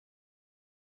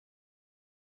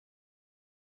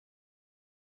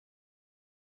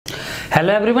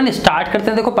Hello everyone, start करते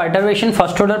हैं। देखो पर्टर्बेशन,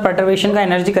 फर्स्ट ऑर्डर पर्टर्बेशन का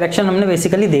एनर्जी करेक्शन हमने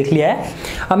बेसिकली देख लिया है।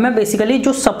 अब मैं बेसिकली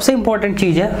जो सबसे इंपॉर्टेंट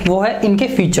चीज़ है वो है इनके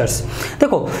फीचर्स।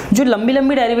 देखो जो लंबी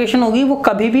लंबी डेरिवेशन होगी वो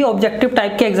कभी भी ऑब्जेक्टिव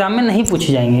टाइप के एग्जाम में नहीं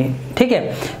पूछी जाएंगी, ठीक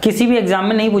है, किसी भी एग्जाम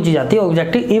में नहीं पूछी जाती है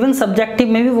ऑब्जेक्टिव। इवन सब्जेक्टिव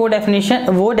में भी वो डेफिनेशन,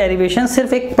 वो डेरिवेशन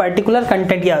सिर्फ एक पर्टिकुलर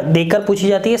कंटेंट या देकर पूछी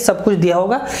जाती है। सब कुछ दिया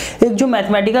होगा, एक जो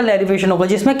मैथमेटिकल डेरिवेशन होगा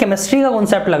जिसमें केमिस्ट्री का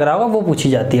कॉन्सेप्ट लग रहा होगा वो पूछी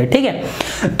जाती है, ठीक है।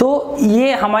 तो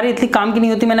ये हमारी इतनी काम की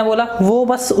नहीं होती, मैंने बोला वो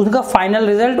बस उनका फाइनल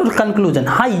रिजल्ट और कंक्लूजन।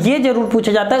 हाँ, ये जरूर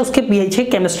पूछा जाता है उसके पीछे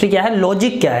केमिस्ट्री क्या है,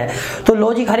 लॉजिक क्या है। तो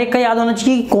लॉजिक हर एक का याद होना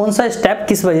चाहिए कि कौन सा स्टेप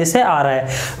किस वजह से आ रहा है।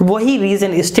 वही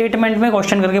रीजन स्टेटमेंट में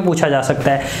क्वेश्चन करके पूछा जा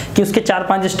सकता है कि उसके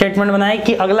 4-5 स्टेटमेंट बनाए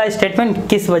कि अगला स्टेटमेंट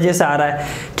किस वजह से आ रहा है,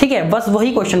 ठीक है। बस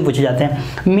वही क्वेश्चन पूछे जाते हैं।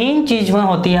 मेन चीज वह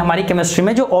होती है हमारी केमिस्ट्री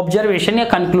में जो ऑब्जर्वेशन या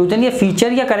कंक्लूजन या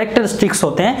फीचर या कैरेक्टरिस्टिक्स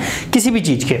होते हैं किसी भी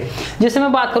चीज के। जैसे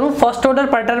मैं बात करूं फर्स्ट ऑर्डर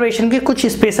पर्टर्बेशन के कुछ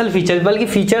स्पेशल फीचर्स, बल्कि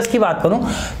फीचर्स की बात करूं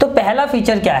तो पहला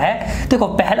फीचर क्या है। देखो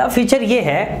पहला फीचर ये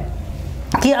है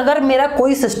कि अगर मेरा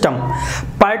कोई सिस्टम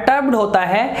परटर्ब्ड होता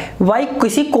है वाई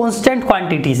किसी कांस्टेंट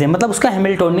क्वांटिटी से, मतलब उसका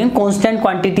हैमिल्टोनियन कांस्टेंट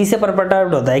क्वांटिटी से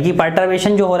परटर्ब्ड होता है कि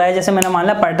पर्टर्बेशन जो हो रहा है, जैसे मैंने मान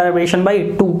लिया पर्टर्बेशन बाई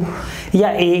 2 या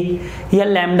ए या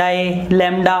लैम्डा ए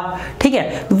लैम्डा, ठीक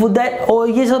है। और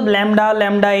ये सब लैम्डा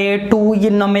लैम्डा ए 2 ये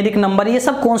न्यूमेरिक नंबर ये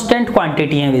सब कांस्टेंट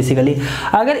क्वांटिटी हैं बेसिकली।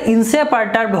 अगर इनसे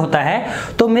परटर्ब्ड होता है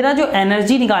तो मेरा जो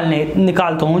एनर्जी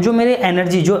निकालता हूँ, जो मेरे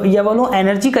एनर्जी जो या बोलूँ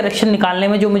एनर्जी करेक्शन निकालने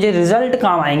में जो मुझे रिजल्ट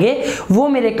काम आएंगे वो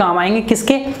मेरे काम आएंगे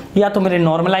किसके, या तो मेरे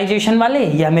नॉर्मलाइजेशन वाले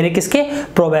या मेरे किसके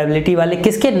प्रोबेबिलिटी वाले,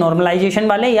 किसके नॉर्मलाइजेशन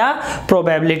वाले या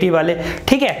प्रोबेबिलिटी वाले,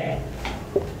 ठीक है।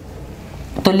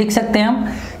 तो लिख सकते हैं हम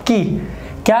कि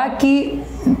क्या कि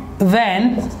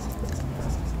when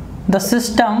the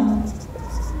system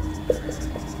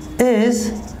is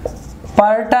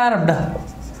perturbed,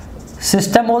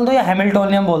 system बोल दो या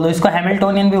हैमिल्टोनियन बोल दो, इसको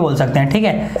हैमिल्टोनियन भी बोल सकते हैं, ठीक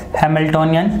है।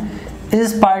 Hamiltonian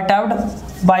is perturbed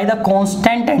by the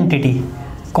constant entity,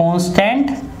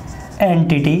 constant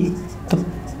entity, तो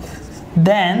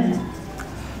देन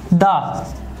द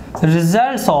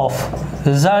रिजल्ट्स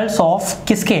ऑफ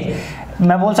किसके,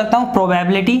 मैं बोल सकता हूं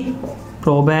प्रोबेबिलिटी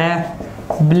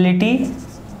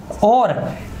और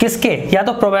किसके, या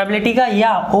तो प्रोबेबिलिटी का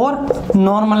या और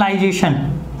normalisation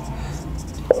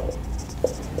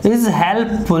is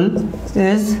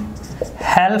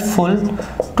helpful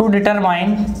to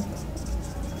determine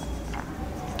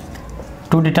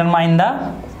the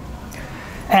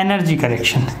energy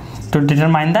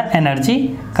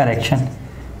correction,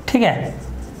 ठीक है।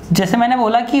 जैसे मैंने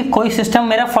बोला कि कोई सिस्टम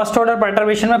मेरा फर्स्ट ऑर्डर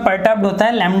पर्टर्बेशन में परटर्ब्ड होता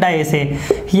है लैम्डा ए से,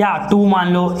 या 2 मान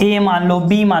लो, ए मान लो,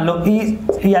 बी मान लो, ई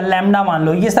या लैम्डा मान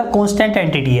लो, ये सब कांस्टेंट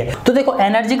एंटिटी है। तो देखो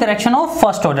energy correction of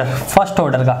first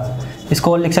order का,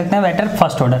 इसको लिख सकते हैं बेटर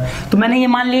फर्स्ट ऑर्डर। तो मैंने ये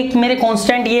मान लिया कि मेरे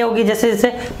कांस्टेंट ये होगी, जैसे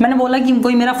जैसे मैंने बोला कि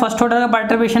कोई मेरा फर्स्ट ऑर्डर का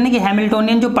पर्टर्बेशन है कि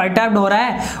हैमिल्टोनियन जो परटर्ब्ड हो रहा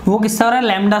है वो किससे हो रहा है,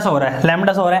 लैम्डा से हो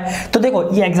रहा है। तो देखो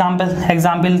ये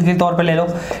एग्जाम्पल के तौर पे ले लो,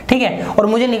 ठीक है। और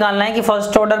मुझे निकालना है कि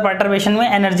फर्स्ट ऑर्डर पर्टर्बेशन में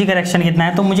एनर्जी करेक्शन कितना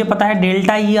है। तो मुझे पता है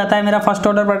डेल्टा ई आता है मेरा फर्स्ट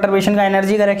ऑर्डर पर्टर्बेशन का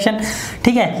एनर्जी करेक्शन,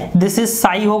 ठीक है। दिस इज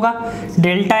साई होगा,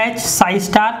 delta H Sai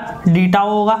star D tau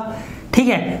होगा, ठीक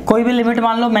है। कोई भी लिमिट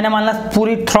मान लो, मैंने मान ला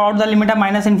पूरी थ्रू आउट द लिमिट है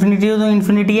माइनस इन्फिनिटी टू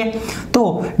इन्फिनिटी है,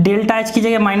 तो डेल्टा एच की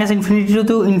जगह minus infinity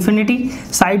to infinity,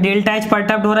 side delta H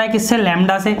perturbed हो रहा है किससे,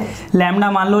 लैम्डा से।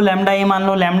 लैम्डा मान लो, लैम्डा ए मान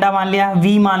लो, लैम्डा मान लिया,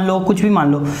 वी मान लो, कुछ भी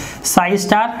मान लो, साई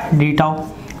स्टार डी टाउ,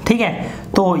 ठीक है।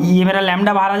 तो ये मेरा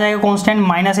लैम्डा बाहर आ जाएगा constant,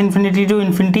 minus infinity to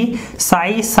infinity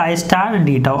Sai star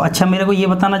D tau. अच्छा मेरे को ये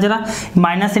बताना जरा,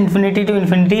 minus infinity to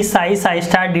infinity Sai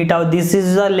star D tau, this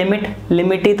is the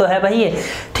limit ही तो है भाई ये,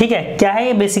 ठीक है। क्या है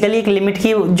ये, बेसिकली एक लिमिट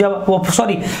की जब वो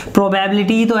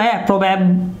प्रोबेबिलिटी ही तो है।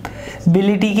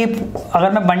 प्रोबेबिलिटी की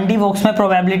अगर मैं बंडी बॉक्स में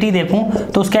प्रोबेबिलिटी देखूं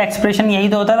तो उसका एक्सप्रेशन यही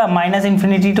तो होता था, minus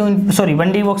infinity to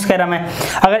Bandi box कह रहा मैं,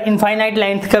 अगर इनफाइनाइट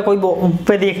लेंथ का कोई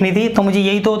पे देखनी थी तो मुझे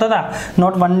यही तो होता था,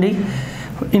 नॉट बंडी,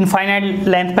 इनफाइनाइट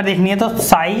लेंथ पर देखनी है तो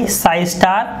Sai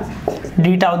star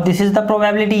D tau, this is the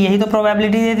probability, यही तो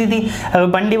प्रोबेबिलिटी देती थी। अगर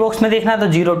बंडी बॉक्स में देखना तो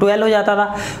 0 to L हो जाता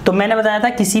था। तो मैंने बताया था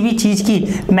किसी भी चीज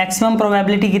की मैक्सिमम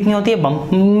प्रोबेबिलिटी कितनी होती है,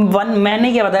 1।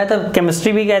 मैंने क्या बताया था,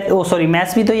 केमिस्ट्री भी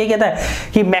मैथ्स भी तो ये कहता है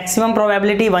कि मैक्सिमम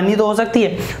प्रोबेबिलिटी 1 ही तो हो सकती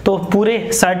है। तो पूरे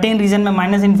सर्टेन रीजन में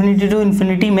माइनस इन्फिनिटी टू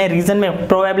इन्फिनिटी में रीजन में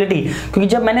प्रोबेबिलिटी, क्योंकि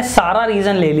जब मैंने सारा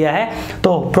रीजन ले लिया है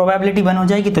तो प्रोबेबिलिटी 1 हो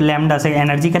जाएगी, तो लैम्डा से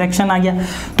एनर्जी करेक्शन आ गया।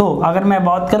 तो अगर मैं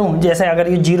बात करूं, जैसे अगर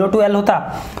ये 0 to L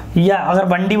होता, या अगर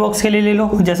 1D बॉक्स के लिए ले लो,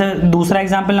 जैसे दूसरा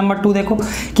एग्जांपल नंबर 2 देखो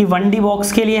कि 1D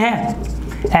बॉक्स के लिए है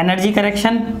एनर्जी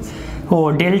करेक्शन, वो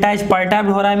डेल्टा एच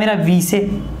परटर्ब्ड हो रहा है मेरा V से,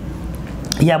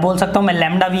 या बोल सकता हूँ मैं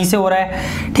लैम्डा V से हो रहा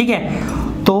है, ठीक है।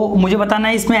 तो मुझे बताना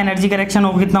है इसमें एनर्जी करेक्शन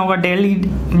होगा कितना होगा, डेली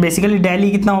बेसिकली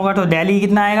डेली कितना होगा, तो डेली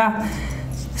कितना आएगा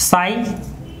साई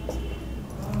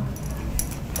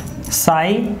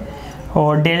साई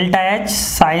और delta H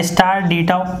Sai star D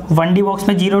tau. 1D box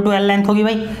में 0 to L लेंथ होगी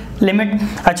भाई लिमिट।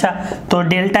 अच्छा तो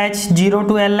delta H 0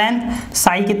 to L length,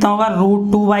 Sai कितना होगा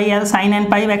 √2/L sin n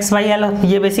pi x/L।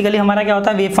 ये बेसिकली हमारा क्या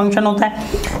होता है, वेव फंक्शन होता है।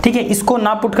 ठीक है, इसको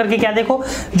ना पुट करके क्या देखो,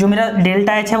 जो मेरा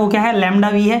डेल्टा एच है वो क्या है, लैम्डा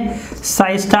वी है,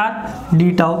 Sai star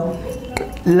D tau.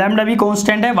 Lambda भी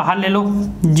कांस्टेंट है, बाहर ले लो,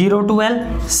 0 to L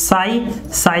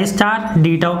Sai star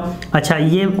D tau. अच्छा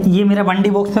ये मेरा 1D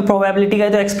बॉक्स में प्रोबेबिलिटी का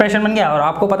तो एक्सप्रेशन बन गया। और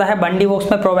आपको पता है 1D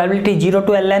बॉक्स में प्रोबेबिलिटी 0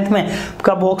 to L लेंथ में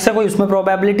का बॉक्स है कोई, उसमें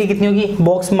प्रोबेबिलिटी कितनी होगी,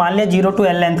 बॉक्स मान लिया 0 to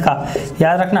L लेंथ का,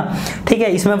 याद रखना। ठीक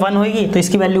है, इसमें 1 होगी तो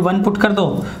इसकी वैल्यू 1 पुट कर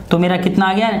दो, तो मेरा कितना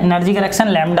आ गया एनर्जी करेक्शन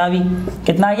लैम्डा वी,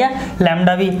 कितना आ गया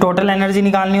लैम्डा वी। टोटल एनर्जी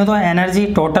निकालनी हो तो energy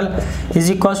total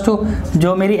is equal to,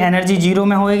 जो मेरी एनर्जी 0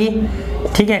 में होएगी,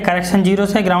 ठीक है, करेक्शन 0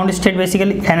 से ground state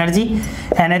basically energy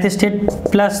nth state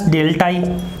plus delta E.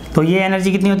 तो ये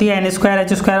एनर्जी कितनी होती है n² h²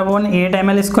 8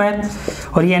 ml²,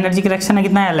 और ये एनर्जी करेक्शन है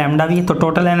कितना है लैम्डा वी। तो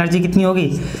टोटल एनर्जी कितनी होगी,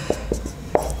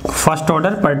 फर्स्ट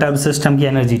ऑर्डर परटर्ब सिस्टम की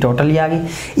एनर्जी टोटल ही आ गई।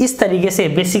 इस तरीके से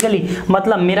बेसिकली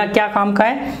मतलब मेरा क्या काम का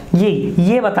है,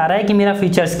 ये बता रहा है कि मेरा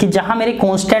फीचर्स कि जहां मेरे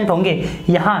कांस्टेंट होंगे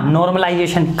यहाँ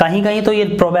नॉर्मलाइजेशन, कहीं कहीं तो ये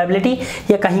प्रोबेबिलिटी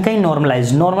या कहीं कहीं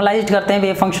नॉर्मलाइज करते हैं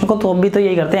वेव फंक्शन को, तो भी तो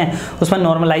यही करते हैं, उसमें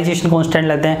नॉर्मलाइजेशन कांस्टेंट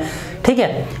लेते हैं। ठीक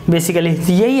है, बेसिकली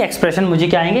यही एक्सप्रेशन मुझे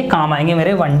क्या आएंगे, काम आएंगे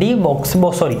मेरे 1D बॉक्स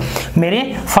मेरे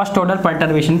फर्स्ट ऑर्डर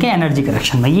परटर्बेशन के एनर्जी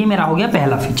करेक्शन में। ये मेरा हो गया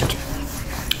पहला फीचर।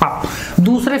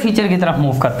 दूसरे फीचर की तरफ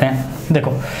मूव करते हैं।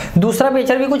 देखो दूसरा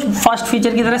फीचर भी कुछ फर्स्ट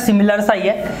फीचर की तरह सिमिलर सा ही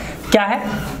है। क्या है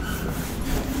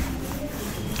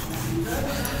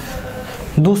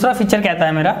दूसरा फीचर, कहता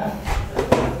है मेरा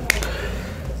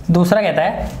दूसरा कहता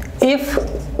है इफ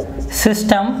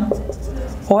सिस्टम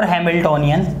और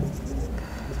Hamiltonian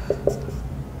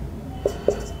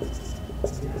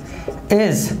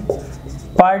is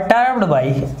perturbed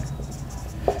bye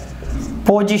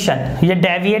position, ये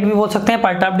डेविएट भी बोल सकते हैं,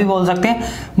 परटर्ब भी बोल सकते हैं,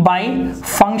 बाय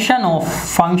फंक्शन ऑफ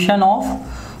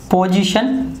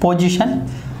पोजीशन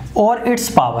और इट्स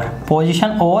पावर,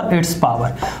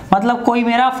 मतलब कोई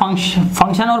मेरा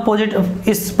फंक्शन और पोजिट,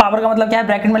 इस पावर का मतलब क्या है,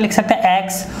 ब्रैकेट में लिख सकते हैं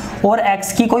एक्स, और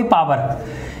एक्स की कोई पावर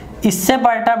इससे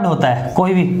परटर्ब्ड होता है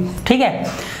कोई भी। ठीक है,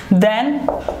 देन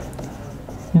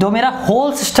जो मेरा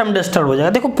होल सिस्टम डिस्टर्ब हो जाएगा।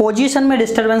 देखो पोजीशन में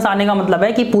डिस्टरबेंस आने का मतलब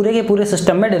है कि पूरे के पूरे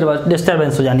सिस्टम में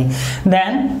डिस्टरबेंस हो जानी।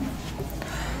 Then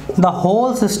the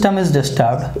whole system is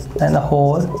disturbed,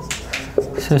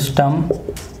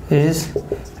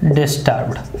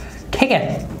 ठीक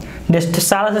है,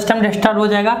 सारा सिस्टम डिस्टर्ब हो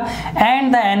जाएगा।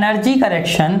 And the energy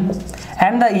correction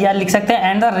and the, या लिख सकते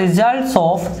हैं and the results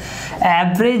of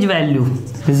average value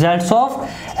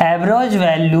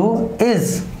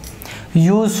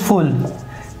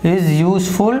is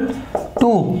useful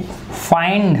to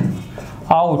find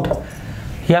out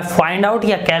या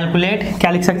कैलकुलेट,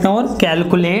 क्या लिख सकते हैं, और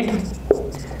calculate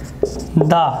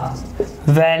the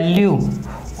value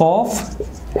of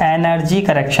energy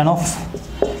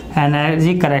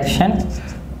correction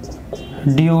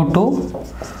due to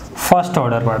first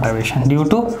order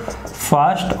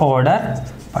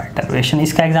perturbation.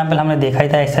 इसका एग्जाम्पल हमने देखा ही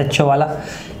था SHO वाला,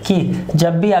 कि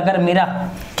जब भी अगर मेरा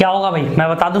क्या होगा भाई, मैं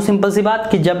बता दूं सिंपल सी बात,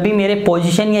 कि जब भी मेरे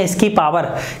पोजीशन या इसकी पावर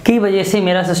की वजह से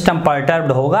मेरा सिस्टम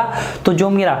परटर्ब्ड होगा, तो जो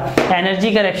मेरा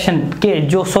एनर्जी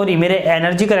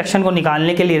करेक्शन को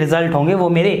निकालने के लिए रिजल्ट होंगे वो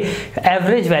मेरे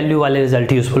एवरेज वैल्यू वाले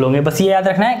रिजल्ट यूजफुल होंगे। बस ये याद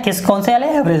रखना है, कौन से वाले,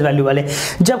 एवरेज वैल्यू वाले।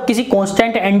 जब किसी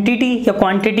कांस्टेंट एंटिटी या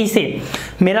क्वांटिटी से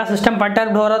मेरा सिस्टम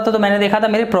परटर्ब्ड हो रहा था, तो मैंने देखा था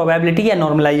मेरे प्रोबेबिलिटी या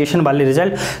नॉर्मलाइजेशन वाले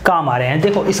रिजल्ट काम आ रहे हैं।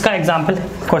 देखो इसका एग्जाम्पल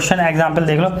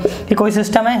देख लो कि कोई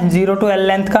सिस्टम है 0 to L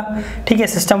लेंथ का, ठीक है,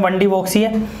 सिस्टम 1D बॉक्स ही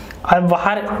है, अब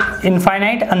बाहर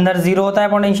इनफाइनाइट, अंदर 0 होता है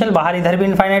पोटेंशियल, बाहर इधर भी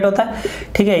इनफाइनाइट होता है।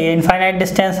 ठीक है, ये इनफाइनाइट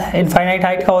डिस्टेंस, इनफाइनाइट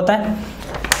हाइट का होता है।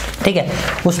 ठीक है,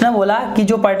 उसने बोला कि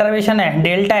जो परटर्बेशन है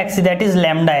delta x that is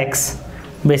lambda x,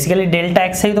 basically delta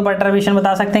x से ही तो परटर्बेशन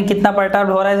बता सकते हैं कितना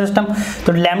परटर्ब हो रहा है सिस्टम।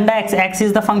 तो lambda x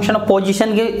is the function of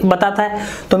position के बताता है,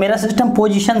 तो मेरा सिस्टम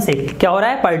पोजीशन से क्या हो रहा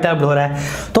है, परटर्ब हो रहा है।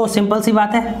 तो सिंपल सी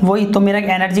बात है वही, तो मेरा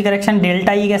एनर्जी करेक्शन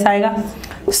डेल्टा ई कैसा आएगा,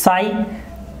 साई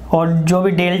और जो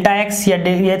भी डेल्टा एक्स या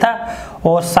ये था,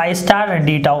 और साई स्टार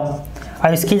डी टाउ।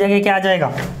 अब इसकी जगह क्या आ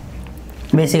जाएगा,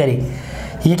 बेसिकली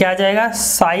ये क्या आ जाएगा,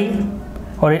 साई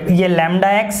और ये lambda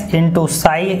x into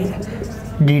Sai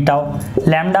D tau.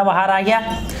 Lambda बाहर आ गया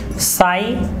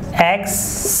Sai x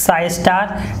Sai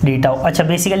star D tau. अच्छा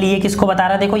बेसिकली ये किसको बता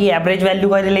रहा है, देखो ये एवरेज वैल्यू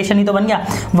का रिलेशन ही तो बन गया।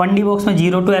 1D बॉक्स में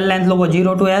 0 to L length logo,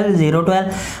 0 to L 0 to L।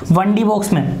 1D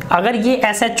box में अगर ये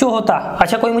SHO होता,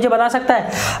 अच्छा कोई मुझे बता सकता है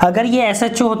अगर ये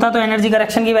SHO होता तो एनर्जी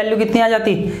करेक्शन की वैल्यू कितनी आ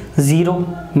जाती, 0।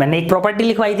 मैंने एक प्रॉपर्टी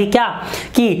लिखवाई थी क्या,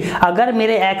 कि अगर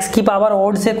मेरे x की पावर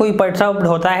ओड से कोई परटर्ब्ड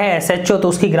होता है SHO तो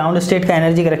उसकी ग्राउंड स्टेट का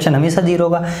एनर्जी करेक्शन हमेशा 0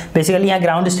 होगा। बेसिकली यहाँ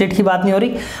ग्राउंड स्टेट की बात नहीं हो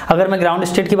रही, अगर मैं ग्राउंड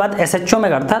स्टेट की बात SHO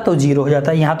में करता तो 0 हो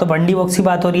जाता है। यहाँ तो 1D बॉक्स की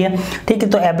बात हो रही है, ठीक है।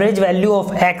 तो average value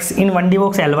of x in 1D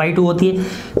box L/2 होती है,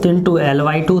 तो इनटू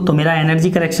L/2 तो मेरा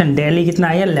एनर्जी करेक्शन डेली कितना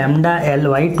आया, लैम्डा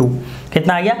L/2।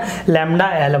 कितना आ गया,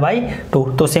 लैम्डा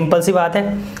L/2। तो सिंपल सी बात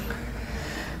है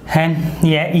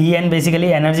ये En बेसिकली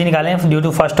एनर्जी निकालें due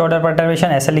to first order perturbation,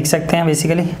 ऐसा लिख सकते हैं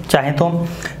बेसिकली चाहे तो,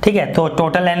 ठीक है। तो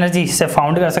टोटल एनर्जी से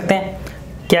फाउंड कर सकते हैं,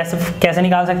 कैसे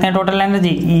निकाल सकते हैं total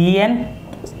energy,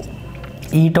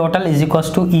 E total is equals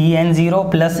to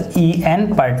En0 plus En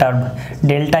perturb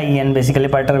delta En basically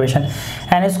perturbation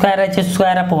n square h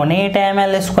square upon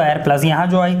 8ml square plus यहाँ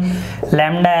जो आई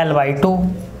लैम्डा L/2,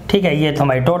 ठीक है। ये तो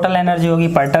हमारी टोटल एनर्जी होगी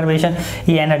परटर्बेशन,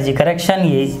 ये एनर्जी करेक्शन,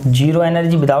 ये जीरो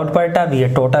एनर्जी विदाउट परटर्ब, ये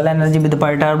total energy with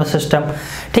perturb system,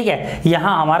 ठीक है।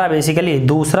 यहाँ हमारा बेसिकली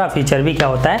दूसरा फीचर भी क्या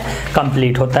होता है,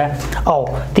 कंप्लीट होता है।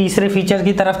 और तीसरे फीचर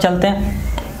की तरफ चलते हैं।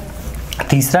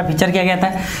 तीसरा फीचर क्या कहता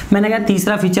है, मैंने कहा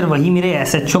तीसरा फीचर वही मेरे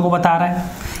SHO को बता रहा है,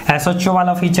 SHO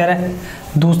वाला फीचर है,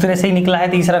 दूसरे से ही निकला है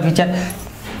तीसरा फीचर।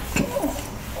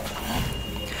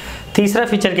 तीसरा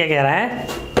फीचर क्या कह रहा है,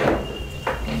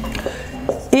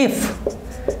 if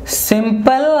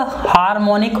simple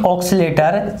harmonic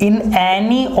oscillator in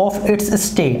any of its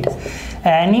state,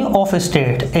 any of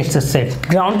state it's state,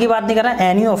 ground की बात नहीं कर रहा,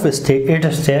 any of state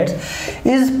it's state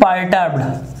is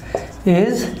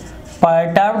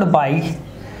perturbed by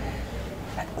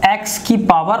x की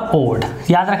पावर ओड।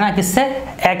 याद रखना किससे,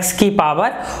 x की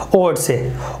पावर ओड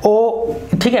से, ओ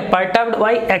ठीक है, परटर्ब्ड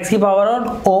बाई x की power odd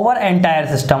over entire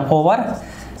system, over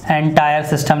entire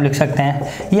system लिख सकते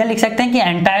हैं। यह लिख सकते हैं कि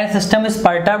entire system is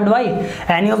perturbed by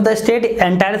any of the state,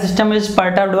 entire system is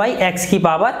perturbed by x की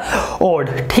पावर ओड,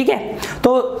 ठीक है।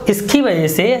 तो इसकी वजह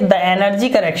से the energy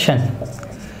correction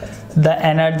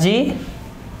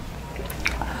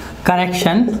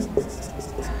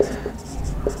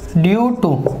due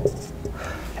to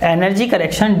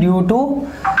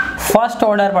first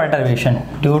order perturbation,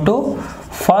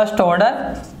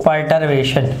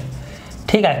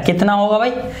 ठीक है। कितना होगा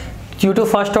भाई, due to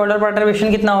first order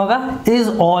perturbation कितना होगा, इज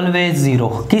ऑलवेज जीरो,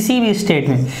 किसी भी स्टेट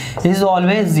में इज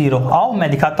ऑलवेज जीरो। आओ मैं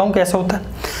दिखाता हूँ कैसे होता है।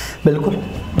 बिल्कुल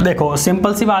देखो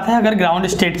सिंपल सी बात है, अगर ग्राउंड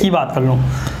स्टेट की बात कर लूँ,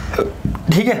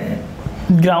 ठीक है,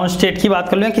 ग्राउंड स्टेट की बात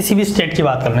कर लो या किसी भी स्टेट की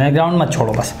बात कर लो, ग्राउंड मत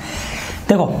छोड़ो बस।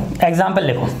 देखो एग्जांपल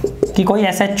लिखो कि कोई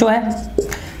SHO है,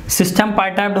 सिस्टम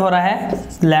परटर्ब्ड हो रहा है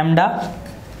लैम्डा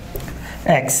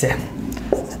x से,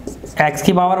 x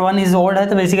की पावर 1 इज ओड है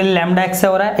तो बेसिकली लैम्डा x से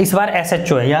हो रहा है, इस बार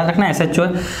SHO है, याद रखना SHO है।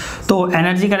 तो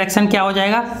एनर्जी करेक्शन क्या हो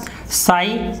जाएगा,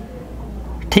 साई,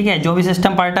 ठीक है, जो भी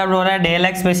सिस्टम परटर्ब्ड हो रहा है डेल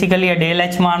x बेसिकली, या डेल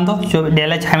h मान दो, जो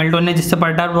डेल h हैमिल्टन जिससे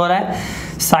परटर्ब्ड हो रहा है,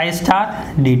 Sai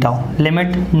star D tau,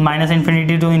 limit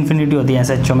 -infinity to infinity होती है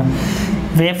SHO में।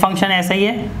 वेव फंक्शन ऐसा ही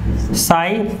है,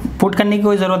 साई पुट करने की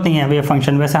कोई ज़रूरत नहीं है, वेव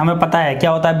फंक्शन वैसे हमें पता है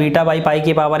क्या होता है, बीटा बाई पाई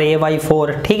की पावर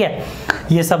a/4, ठीक है।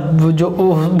 ये सब जो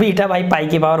बीटा बाई पाई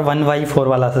की पावर 1/4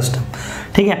 वाला सिस्टम,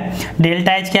 ठीक है।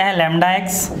 डेल्टा h क्या है, lambda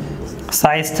x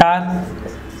Sai star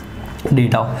D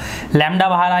tau, lambda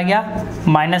बाहर आ गया,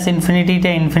 -इन्फिनिटी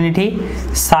से infinity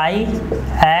Sai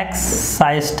x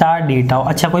Sai star D tau.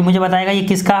 अच्छा कोई मुझे बताएगा ये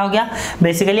किसका हो गया,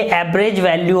 basically average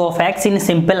value of x in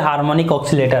simple harmonic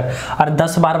oscillator. और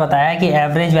 10 बार बताया कि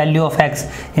average value of x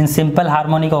in simple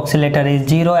harmonic oscillator is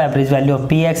 0, average value of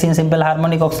px in simple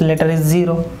harmonic oscillator is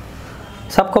 0,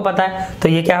 सबको पता है। तो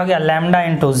ये क्या हो गया, lambda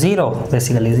into 0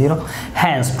 basically 0,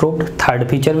 hence proved. Third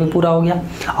feature भी पूरा हो गया।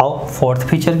 आओ फोर्थ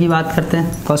फीचर की बात करते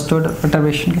हैं, फर्स्ट ऑर्डर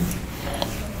परटर्बेशन की,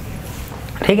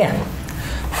 ठीक है।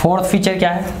 फोर्थ फीचर क्या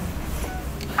है,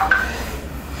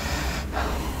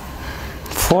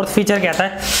 फोर्थ फीचर कहता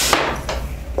है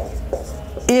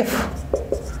if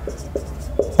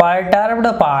perturbed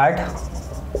part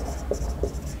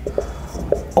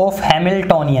of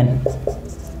Hamiltonian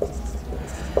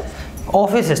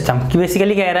of A system, कि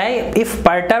बेसिकली कह रहा है if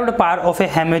perturbed part of A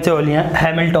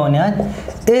Hamiltonian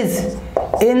is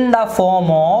in the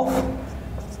form of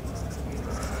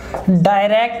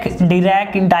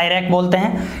direct बोलते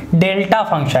हैं delta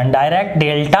function, direct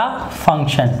delta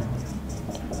function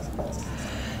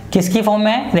किसकी फॉर्म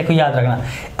में है, देखो याद रखना,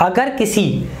 अगर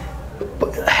किसी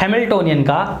हैमिल्टोनियन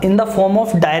का in the form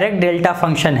of direct delta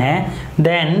function है,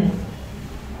 then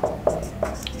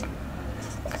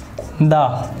the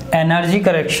energy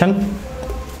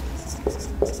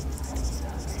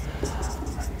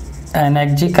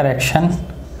correction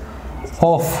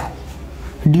of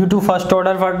due to first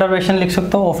order perturbation लिख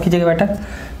सकते हो, ऑफ की जगह बेटा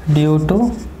due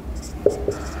to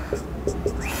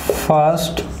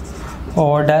first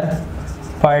order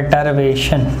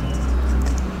perturbation,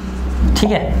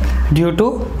 ठीक है, due to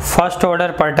first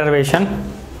order perturbation,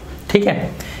 ठीक है,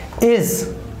 is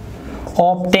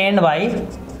obtained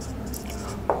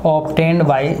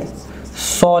by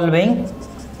solving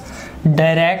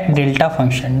direct delta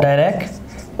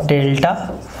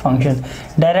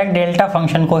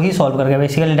function को ही सॉल्व करके,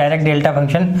 basically direct delta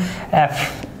function F,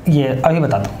 ये अभी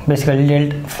बताता हूँ बेसिकली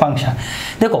डेल्टा फंक्शन।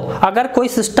 देखो अगर कोई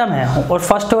सिस्टम है और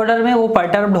फर्स्ट ऑर्डर में वो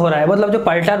परटर्ब्ड हो रहा है, मतलब जो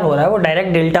परटर्ब हो रहा है वो डायरेक्ट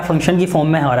डेल्टा फंक्शन की फॉर्म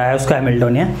में हो रहा है, उसका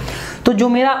हैमिल्टोनियन, तो जो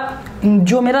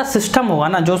मेरा सिस्टम होगा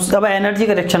ना, जो अब एनर्जी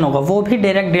करेक्शन होगा वो भी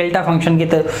डायरेक्ट डेल्टा फंक्शन की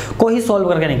तरह को ही सॉल्व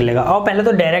करके निकलेगा। और पहले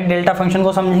तो डायरेक्ट डेल्टा फंक्शन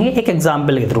को समझेंगे एक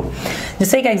एग्जाम्पल के थ्रू।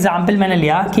 जैसे एक एग्जाम्पल मैंने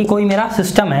लिया कि कोई मेरा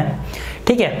सिस्टम है,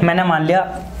 ठीक है, मैंने मान लिया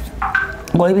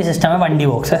कोई भी सिस्टम है 1D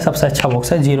बॉक्स है, सबसे अच्छा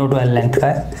बॉक्स है, 0 to L लेंथ का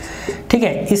है, ठीक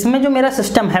है, इसमें जो मेरा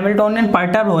सिस्टम हैमिल्टोनियन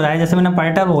परटर्ब हो रहा है, जैसे मैंने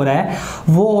परटर्ब हो रहा है,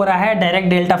 वो हो रहा है डायरेक्ट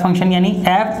डेल्टा फंक्शन यानी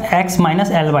f(x -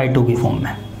 L/2) की फॉर्म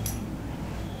में,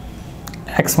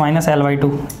 x -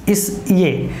 L/2, इस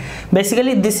ये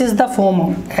basically this is the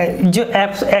form जो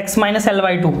x -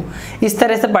 L/2 इस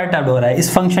तरह से परटर्ब हो रहा है,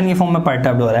 इस फंक्शन की फॉर्म में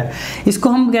परटर्ब हो रहा है। इसको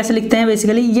हम कैसे लिखते हैं,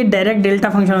 बेसिकली ये डायरेक्ट डेल्टा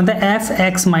फंक्शन होता है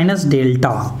f(x -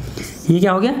 डेल्टा), ये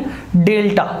क्या हो गया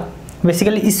डेल्टा,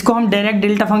 बेसिकली इसको हम डायरेक्ट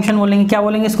डेल्टा फंक्शन बोलेंगे, क्या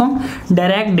बोलेंगे इसको हम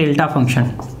डायरेक्ट डेल्टा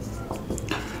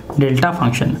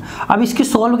फंक्शन। अब इसकी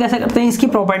सॉल्व कैसे करते हैं, इसकी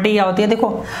प्रॉपर्टी क्या होती है,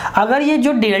 देखो अगर ये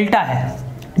जो डेल्टा है,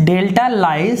 delta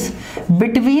lies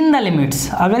between the limits,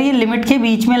 अगर ये लिमिट के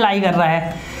बीच में लाई कर रहा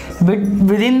है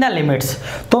विद इन द लिमिट्स,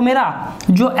 तो मेरा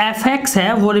जो f(x)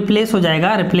 है वो रिप्लेस हो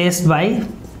जाएगा, रिप्लेस्ड बाय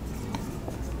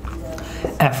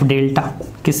f डेल्टा,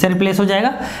 किससे रिप्लेस हो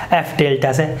जाएगा, f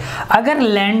डेल्टा से। अगर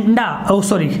लैम्डा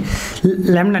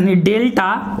नहीं,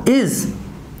 delta is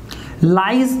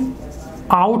lies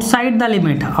outside the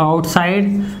limit,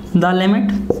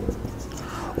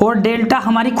 और डेल्टा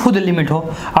हमारी खुद लिमिट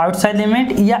हो, आउटसाइड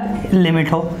लिमिट या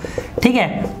लिमिट हो, ठीक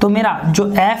है, तो मेरा जो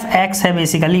f(x) है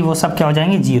बेसिकली वो सब क्या हो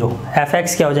जाएंगे 0,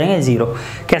 f(x) क्या हो जाएंगे 0।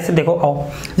 कैसे देखो आओ,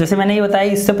 जैसे मैंने ये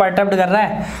बताया इससे परटर्ब्ड कर रहा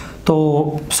है,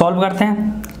 तो सॉल्व करते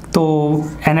हैं। तो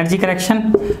energy correction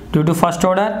due to first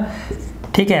order,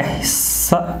 ठीक है,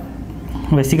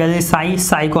 बेसिकली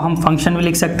साई को हम फंक्शन भी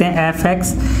लिख सकते हैं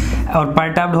f(x), और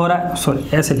परटर्ब्ड हो रहा है, सॉरी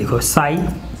ऐसे लिखो Sai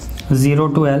 0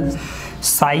 to L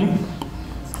Sai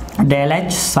del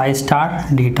H Sai star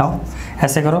D tau,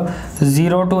 ऐसे करो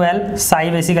 0 to L साई,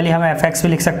 बेसिकली हम f(x) भी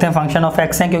लिख सकते हैं, फंक्शन ऑफ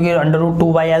x है क्योंकि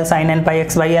 √2/L sin n pi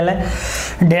x/L है।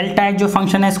 डेल्टा एक जो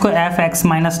फंक्शन है इसको f(x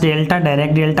 - delta),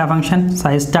 direct delta function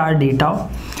psi star D tau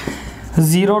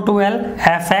 0 to L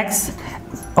f(x),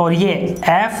 और ये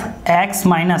f(x)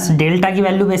 - डेल्टा की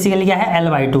वैल्यू बेसिकली क्या है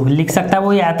L/2 लिख सकता है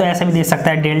वो, या तो ऐसे भी दे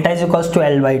सकता है delta is equals to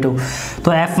L/2,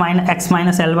 तो f(x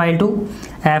 - L/2)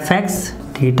 f(x)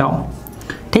 D tau,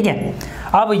 ठीक है।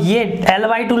 अब ये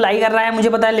L/2 लाई कर रहा है, मुझे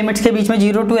पता है लिमिट्स के बीच में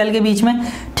 0 to L के बीच में,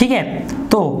 ठीक है,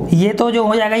 तो ये तो जो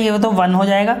हो जाएगा ये तो 1 हो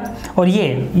जाएगा, और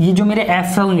ये जो मेरे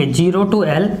f होंगे 0 to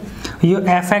L, ये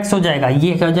f(x) हो जाएगा,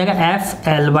 ये क्या हो जाएगा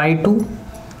f(L/2),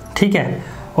 ठीक है,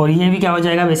 और ये भी क्या हो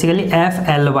जाएगा बेसिकली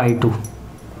f(L/2),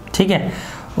 ठीक है,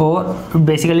 और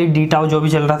बेसिकली डी टाउ जो भी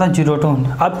चल रहा था 0 to।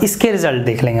 अब इसके रिजल्ट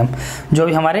देख लेंगे हम, जो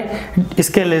भी हमारे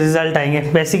इसके रिजल्ट आएंगे,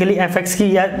 बेसिकली f(x)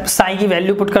 की या साई की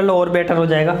वैल्यू पुट कर लो और बेटर हो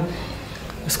जाएगा।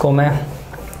 इसको मैं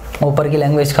ऊपर की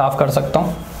लैंग्वेज काफ कर सकता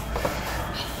हूँ,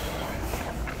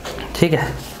 ठीक है,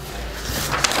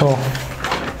 तो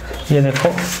ये देखो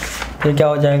ये क्या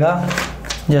हो जाएगा,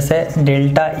 जैसे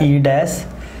डेल्टा ई डैश,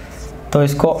 तो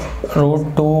इसको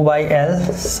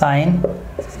 √2/L sin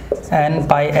n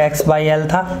pi x/L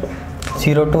था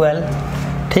 0 to L,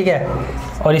 ठीक है,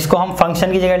 और इसको हम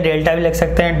फंक्शन की जगह डेल्टा भी लिख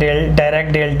सकते हैं,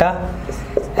 डायरेक्ट डेल्टा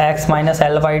x -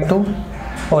 L/2,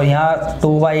 और यहाँ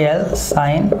 2/L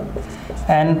sin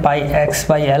n pi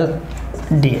x/L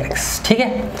dx, ठीक है।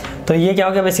 तो ये क्या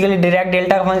हो गया बेसिकली डायरेक्ट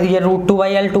डेल्टा, ये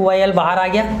 √2/L बाहर आ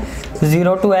गया,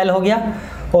 0 to L हो गया,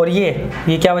 और ये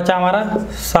क्या बचा हमारा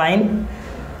साइन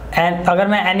n, अगर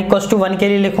मैं n = 1 के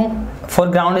लिए लिखूं फॉर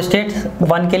ग्राउंड स्टेट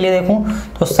 1 के लिए देखूं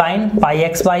तो sin pi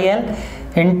x/L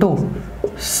into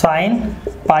sine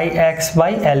pi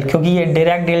x/L, क्योंकि ये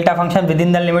direct delta function with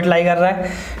in the limit लाई कर रहा है,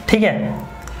 ठीक है।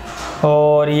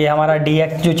 और ये हमारा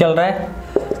dx जो चल रहा है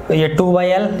ये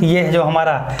 2/L, ये जो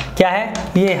हमारा क्या है,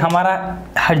 ये हमारा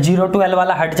 0 to L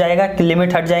वाला हट जाएगा,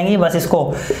 लिमिट हट जाएंगी, बस इसको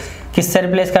किससे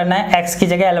रिप्लेस करना है, x की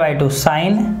जगह L/2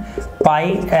 sine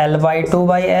pi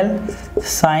L/2/L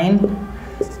sine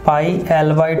pi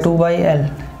L/2/L,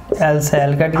 L से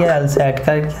L कट गया, L से H कट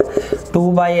गया,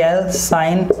 2/L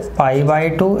साइन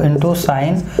π/2 इंटू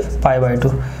साइन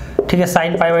π/2, ठीक है।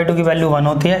 साइन π/2 की वैल्यू 1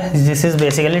 होती है, दिस इज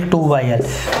बेसिकली 2/L।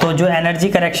 तो जो एनर्जी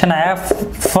करेक्शन आया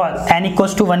n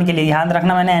 = 1 के लिए, ध्यान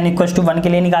रखना मैंने n = 1 के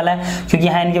लिए निकाला है क्योंकि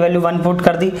यहाँ n की वैल्यू 1 पुट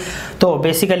कर दी, तो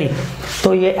बेसिकली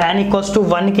तो ये n =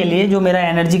 1 के लिए जो मेरा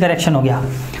एनर्जी करेक्शन हो गया।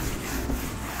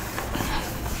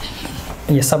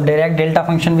 ये सब डायरेक्ट डेल्टा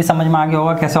फंक्शन भी समझ में आ गया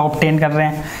होगा कैसे ऑब्टेन कर रहे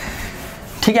हैं,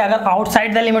 ठीक है। अगर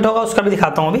आउटसाइड द लिमिट होगा उसका भी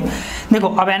दिखाता हूँ अभी। देखो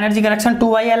अब एनर्जी करेक्शन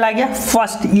 2/L आ गया।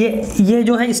 फर्स्ट ये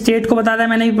जो है स्टेट को बताता है,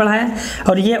 मैंने भी पढ़ा है,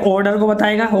 और ये ऑर्डर को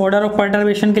बताएगा, ऑर्डर ऑफ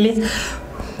परटर्बेशन के लिए।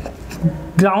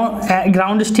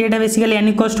 ग्राउंड स्टेट है बेसिकली,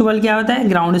 n = 1 क्या होता है,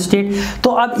 ग्राउंड स्टेट।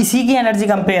 तो अब इसी की एनर्जी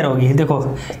कंपेयर होगी।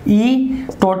 देखो E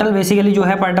टोटल बेसिकली जो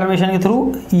है परटर्बेशन के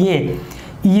थ्रू, ये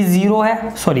E0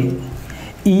 है, sorry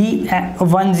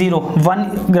E1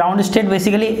 ground state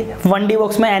basically 1D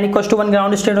box में n = 1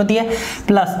 ग्राउंड स्टेट होती है,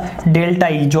 प्लस डेल्टा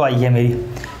E जो आई है मेरी,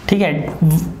 ठीक है।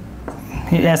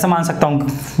 ऐसा मान सकता हूँ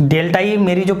डेल्टा E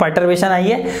मेरी जो परटर्बेशन आई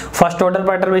है, फर्स्ट ऑर्डर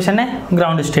परटर्बेशन है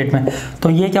ग्राउंड स्टेट में, तो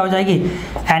ये क्या हो जाएगी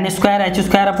n²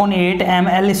 h² अपॉन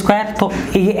 8ml²। तो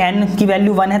ये n की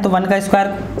वैल्यू 1 है तो 1 का स्क्वायर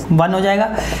 1 हो जाएगा,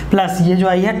 प्लस ये जो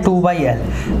आई है 2/L,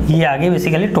 ये आ गई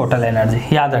बेसिकली टोटल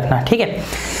एनर्जी, याद रखना, ठीक है।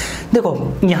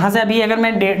 देखो यहाँ से अभी अगर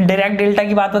मैं डायरेक्ट डेल्टा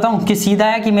की बात बताऊँ कि सीधा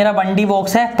है कि मेरा 1D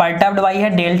बॉक्स है, परटर्ब्ड y है,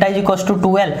 डेल्टा =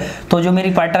 2L, तो जो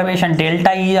मेरी परटर्बेशन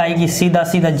डेल्टा E आएगी सीधा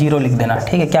 0 लिख देना,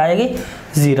 ठीक है। क्या आएगी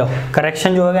 0।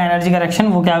 करेक्शन जो होगा एनर्जी करेक्शन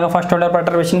वो क्या होगा, फर्स्ट ऑर्डर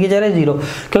परटर्बेशन की जगह 0,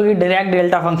 क्योंकि direct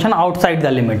delta function outside the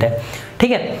limit है,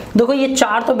 ठीक है। देखो ये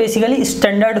 4 तो बेसिकली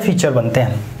स्टैंडर्ड फीचर बनते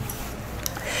हैं।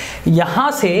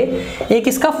 यहाँ से एक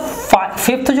इसका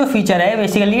 5th जो फीचर है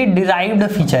बेसिकली डिराइव्ड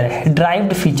फीचर है,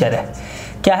 डिराइव्ड फीचर है।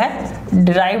 क्या है,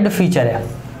 डिराइव्ड फीचर है।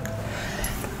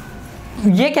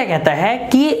 ये क्या कहता है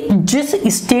कि जिस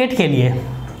स्टेट के लिए,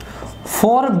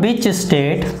 for which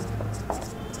state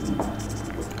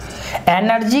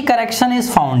energy correction is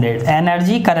founded,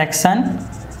 energy correction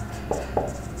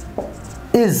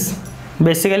is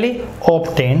basically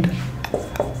obtained,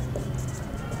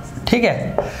 ठीक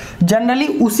है। जनरली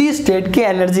उसी स्टेट के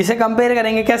एनर्जी से कंपेयर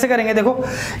करेंगे। कैसे करेंगे, देखो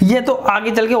ये तो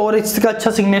आगे चल के और इसका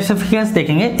अच्छा सिग्निफिकेंस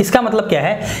देखेंगे। इसका मतलब क्या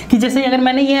है कि जैसे अगर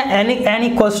मैंने ये n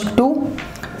 =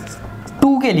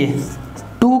 2 के लिए,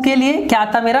 2 के लिए क्या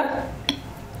था मेरा,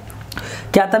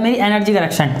 क्या था मेरी एनर्जी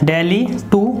करेक्शन, डेल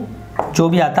E2 जो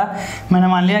भी आता, मैंने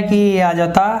मान लिया कि ये आ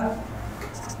जाता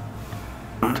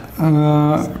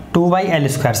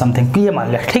 2/L² समथिंग, ये मान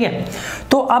लिया, ठीक है।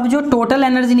 तो अब जो टोटल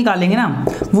एनर्जी निकालेंगे ना,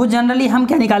 वो जनरली हम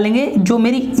क्या निकालेंगे, जो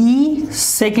मेरी E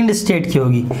सेकंड स्टेट की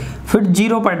होगी, फिर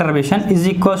 0 perturbation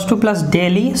 = plus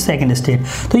del E second state.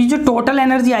 तो ये जो टोटल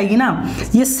एनर्जी आएगी ना,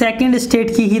 ये सेकंड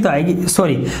स्टेट की ही तो आएगी,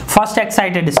 sorry first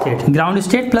excited state, ground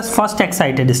state plus first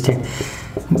excited state,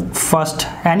 first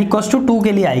n = 2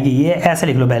 के लिए आएगी, ये ऐसे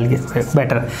लिख लो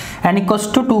बेटर, n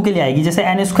 = 2 के लिए आएगी। जैसे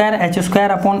n² h²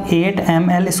 अपॉन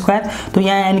 8ml², तो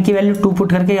यहाँ n की वैल्यू 2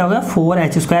 पुट करके क्या होगा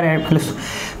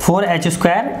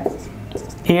 4h²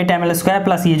 8ml²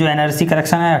 प्लस ये जो एनर्जी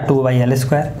करेक्शन है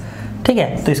 2/L², ठीक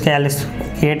है। तो इसका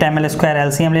 8ml²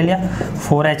 एलसीएम ले लिया,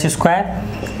 4h²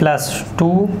 प्लस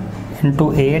 2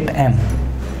 × 8m,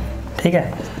 ठीक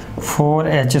है।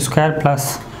 4h²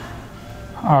 प्लस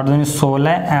 8 दूनी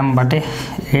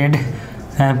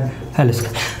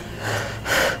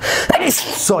 16m/8ml²,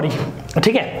 सॉरी,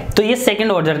 ठीक है। तो ये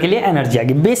सेकंड ऑर्डर के लिए एनर्जी आ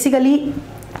गई। बेसिकली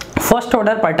फर्स्ट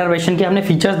ऑर्डर परटर्बेशन के हमने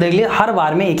फीचर्स देख लिए, हर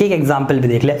बार में एक एक एग्जांपल भी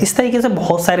देख लिया। इस तरीके से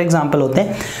बहुत सारे एग्जांपल होते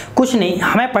हैं। कुछ नहीं,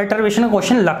 हमें परटर्बेशन का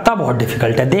क्वेश्चन लगता बहुत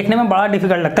डिफिकल्ट है, देखने में बड़ा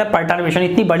डिफिकल्ट लगता है। परटर्बेशन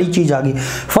इतनी बड़ी चीज आ गई,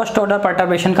 फर्स्ट ऑर्डर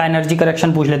परटर्बेशन का एनर्जी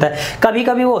करेक्शन पूछ लेता है, कभी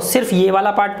कभी वो सिर्फ ये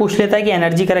वाला पार्ट पूछ लेता है कि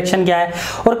एनर्जी करेक्शन क्या है,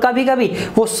 और कभी कभी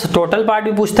वो टोटल पार्ट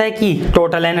भी पूछता है कि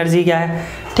टोटल एनर्जी क्या है,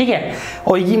 ठीक है।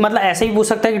 और ये मतलब ऐसे ही पूछ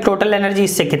सकता है कि टोटल एनर्जी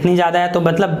इससे कितनी ज्यादा है, तो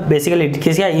मतलब बेसिकली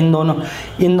किसी इन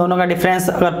दोनों का डिफरेंस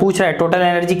अगर पूछ रहा है, टोटल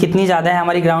एनर्जी कितनी ज्यादा है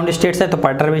हमारी ग्राउंड स्टेट से, तो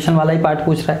परटर्बेशन वाला ही पार्ट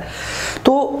पूछ रहा है।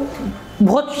 तो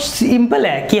बहुत सिंपल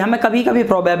है कि हमें कभी कभी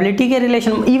प्रोबेबिलिटी के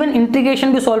रिलेशन, इवन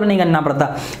इंटीग्रेशन भी सॉल्व नहीं करना पड़ता,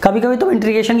 कभी कभी तो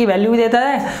इंटीग्रेशन की वैल्यू भी देता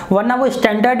है, वरना वो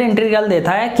स्टैंडर्ड इंटीग्रल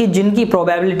देता है कि जिनकी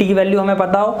प्रोबेबिलिटी की वैल्यू हमें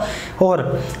पता हो,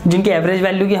 और जिनकी एवरेज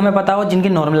वैल्यू की हमें पता हो, जिनकी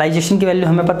नॉर्मलाइजेशन की वैल्यू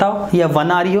हमें पता हो, या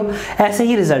 1 आ रही हो, ऐसे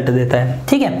ही रिजल्ट देता है,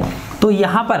 ठीक है। तो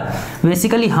यहाँ पर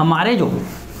बेसिकली हमारे जो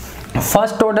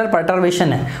फर्स्ट ऑर्डर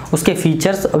परटर्बेशन है उसके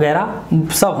फीचर्स वगैरह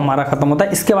सब हमारा खत्म होता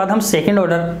है। इसके बाद हम सेकंड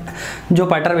ऑर्डर जो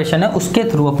परटर्बेशन है उसके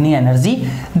थ्रू अपनी एनर्जी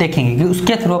देखेंगे कि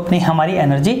उसके थ्रू अपनी हमारी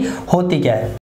एनर्जी होती क्या है।